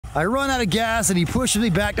I run out of gas and he pushes me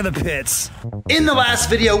back to the pits. In the last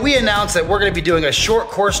video, we announced that we're going to be doing a short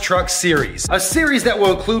course truck series. A series that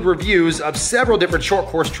will include reviews of several different short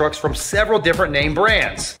course trucks from several different name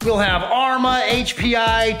brands. We'll have Arrma,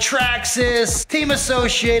 HPI, Traxxas, Team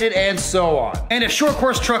Associated, and so on. And if short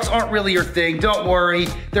course trucks aren't really your thing, don't worry.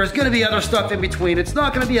 There's going to be other stuff in between. It's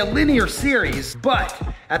not going to be a linear series, but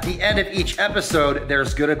at the end of each episode,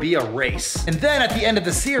 there's going to be a race. And then at the end of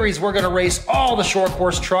the series, we're going to race all the short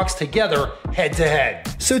course trucks together head to head.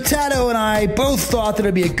 So Tado and I both thought that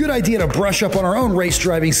it'd be a good idea to brush up on our own race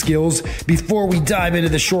driving skills before we dive into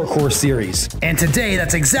the short course series. And today,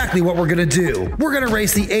 that's exactly what we're gonna do. We're gonna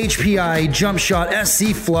race the HPI Jumpshot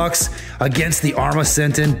SC FLUX against the Arrma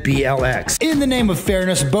Senton BLX. In the name of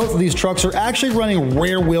fairness, both of these trucks are actually running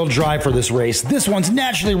rear wheel drive for this race. This one's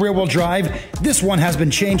naturally rear wheel drive. This one has been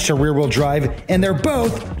changed to rear wheel drive, and they're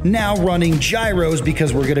both now running gyros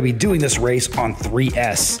because we're gonna be doing this race on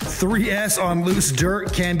 3S. 3S on loose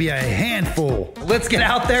dirt can be a handful. Let's get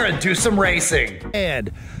out there and do some racing. And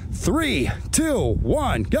 3, 2,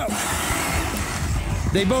 1, go.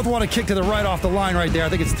 They both want to kick to the right off the line right there. I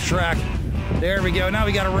think it's the track. There we go. Now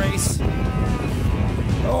we got a race.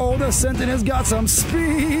 Oh, the Senton has got some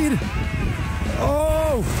speed.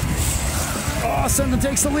 Oh, Senton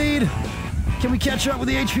takes the lead. Can we catch up with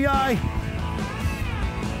the HPI?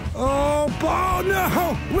 Oh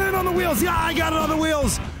no! Land on the wheels. Yeah, I got it on the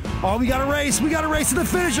wheels. Oh, we got a race. We got a race to the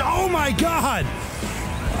finish. Oh my God.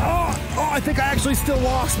 Oh, I think I actually still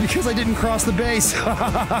lost because I didn't cross the base.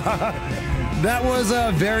 That was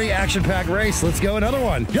a very action-packed race. Let's go another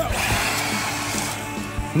one. Go.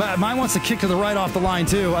 Mine wants to kick to the right off the line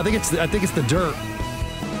too. I think it's the dirt.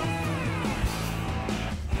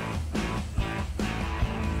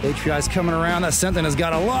 HPI's coming around. That Senton has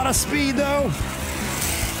got a lot of speed though.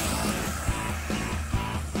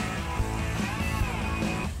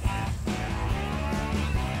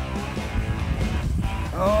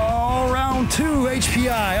 Oh, round 2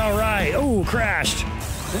 HPI. All right. Oh, crashed.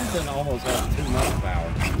 Senton almost has too much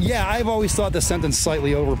power. Yeah, I've always thought the Senton's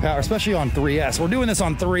slightly overpowered, especially on 3S. We're doing this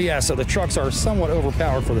on 3S, so the trucks are somewhat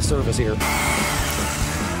overpowered for the surface here.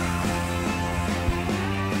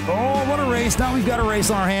 Oh, what a race. Now we've got a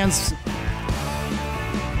race on our hands.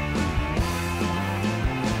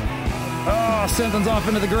 Oh, Senton's off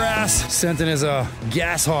into the grass. Senton is a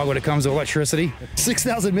gas hog when it comes to electricity.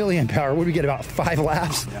 6,000 milliamp hour. What do we get, about 5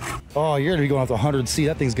 laps? Yeah. Oh, you're gonna be going up to 100C.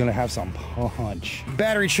 That thing's gonna have some punch.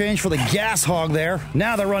 Battery change for the gas hog there.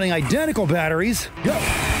 Now they're running identical batteries. Go.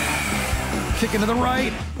 Kicking to the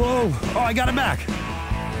right. Whoa. Oh, I got it back.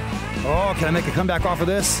 Oh, can I make a comeback off of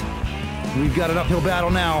this? We've got an uphill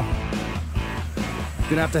battle now.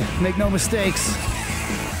 Gonna have to make no mistakes.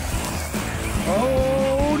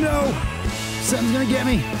 Oh, no. Senton's gonna get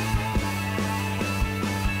me.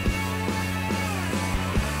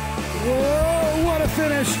 Whoa, what a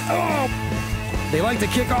finish. Oh, they like to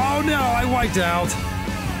kick. Oh no, I wiped out.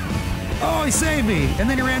 Oh, he saved me. And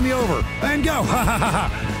then he ran me over. And go. Ha ha ha ha.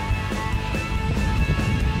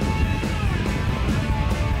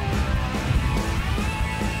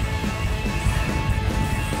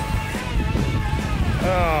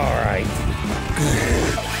 All right.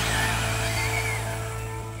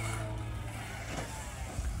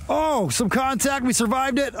 Oh, some contact. We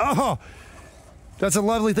survived it. Oh, that's a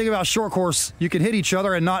lovely thing about short course. You can hit each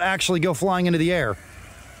other and not actually go flying into the air.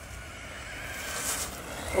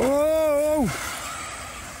 Oh,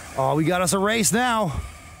 oh, we got us a race now.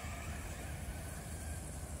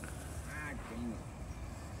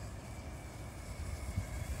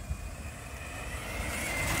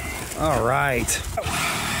 All right.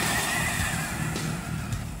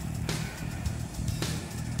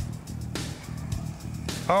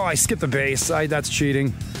 Oh, I skipped the base. That's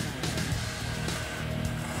cheating.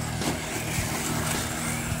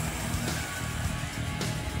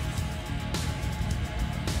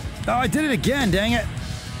 Oh, I did it again, dang it.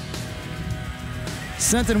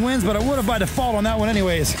 Senton wins, but I would have by default on that one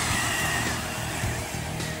anyways.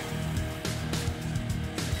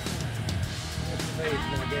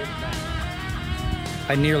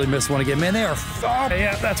 I nearly missed one again. Man, they are... Oh,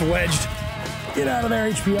 yeah, that's wedged. Get out of there,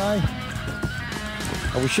 HPI.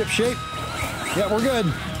 Are we ship shape? Yeah, we're good.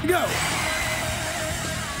 Go!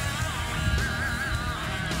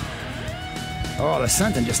 Oh, the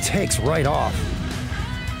Senton just takes right off.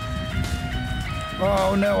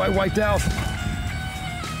 Oh no, I wiped out.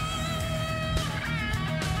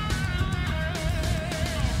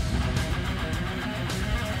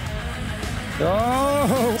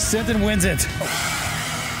 Oh, Senton wins it.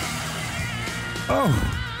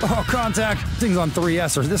 Oh, contact. Thing's on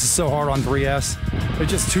 3S, or this is so hard on 3S. It's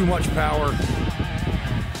just too much power.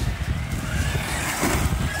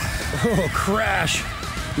 Oh, crash.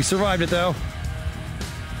 We survived it though.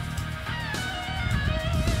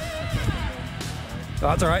 Oh,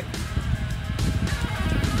 that's all right.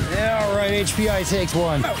 Yeah, all right, HPI takes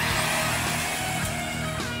one.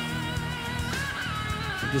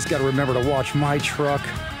 Just got to remember to watch my truck.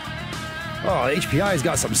 Oh, HPI's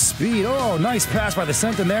got some speed. Oh, nice pass by the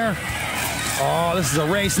Senton there. Oh, this is a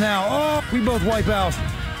race now. Oh, we both wipe out.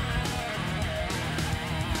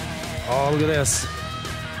 Oh, look at this.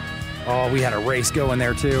 Oh, we had a race going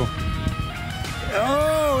there too.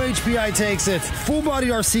 Oh, HPI takes it. Full-bodied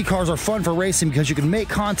RC cars are fun for racing because you can make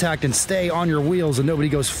contact and stay on your wheels and nobody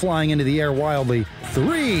goes flying into the air wildly.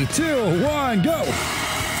 3, 2, 1, go!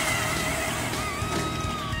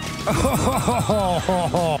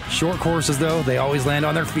 Oh, short courses though, they always land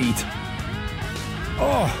on their feet.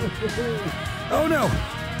 Oh no.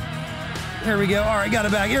 There we go. All right, got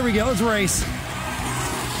it back. Here we go. Let's race.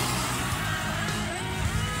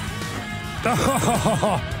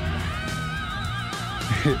 Oh.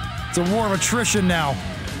 It's a war of attrition now.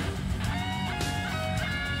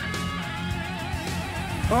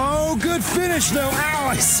 Oh, good finish though. Ow,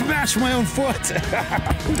 I smashed my own foot.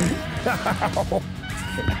 Ow. Ow.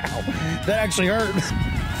 That actually hurt.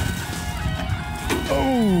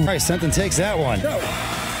 Oh. All right, Senton takes that one. Go.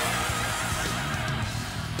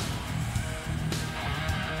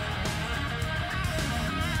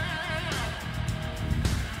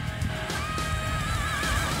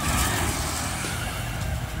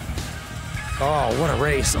 Oh, what a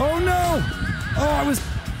race. Oh, no. Oh, I was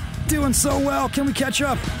doing so well. Can we catch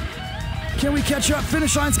up? Can we catch up?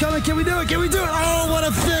 Finish line's coming. Can we do it? Can we do it? Oh, what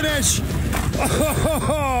a finish.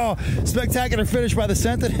 Oh, spectacular finish by the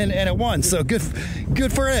Senton, and it won. So good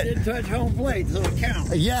for it. Didn't touch home plate, so it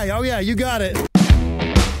counts. Yeah, oh yeah, you got it.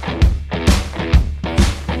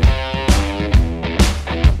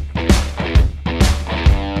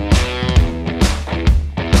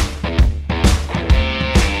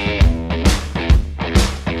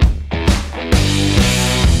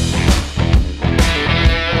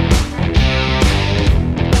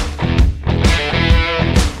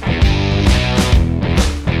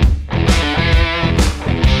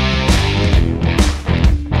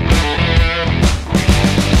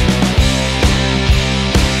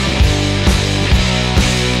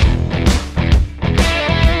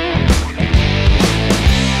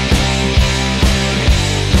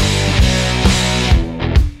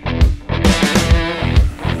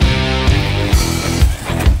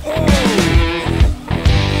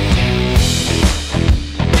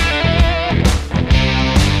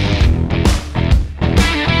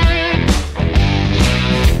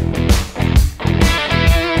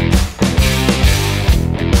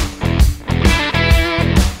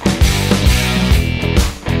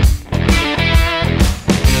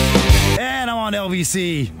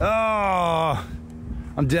 LVC. Oh,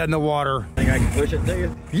 I'm dead in the water. Think I can push it to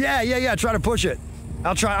you? Yeah. Try to push it.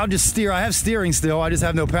 I'll just steer. I have steering still. I just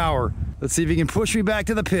have no power. Let's see if you can push me back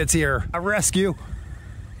to the pits here. I rescue.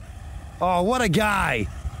 Oh, what a guy.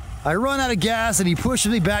 I run out of gas and he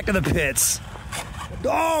pushes me back to the pits.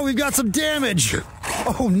 Oh, we've got some damage.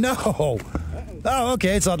 Oh, no. Oh,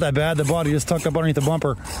 okay, it's not that bad. The body just tucked up underneath the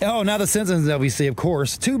bumper. Oh, now the Senton's LVC, of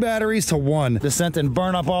course. 2 batteries to 1. The Senton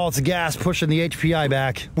burn up all its gas, pushing the HPI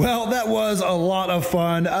back. Well, that was a lot of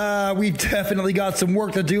fun. We've definitely got some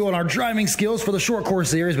work to do on our driving skills for the short course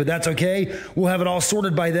series, but that's okay. We'll have it all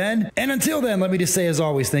sorted by then. And until then, let me just say, as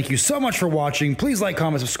always, thank you so much for watching. Please like,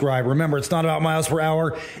 comment, subscribe. Remember, it's not about miles per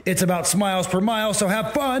hour. It's about smiles per mile, so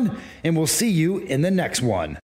have fun, and we'll see you in the next one.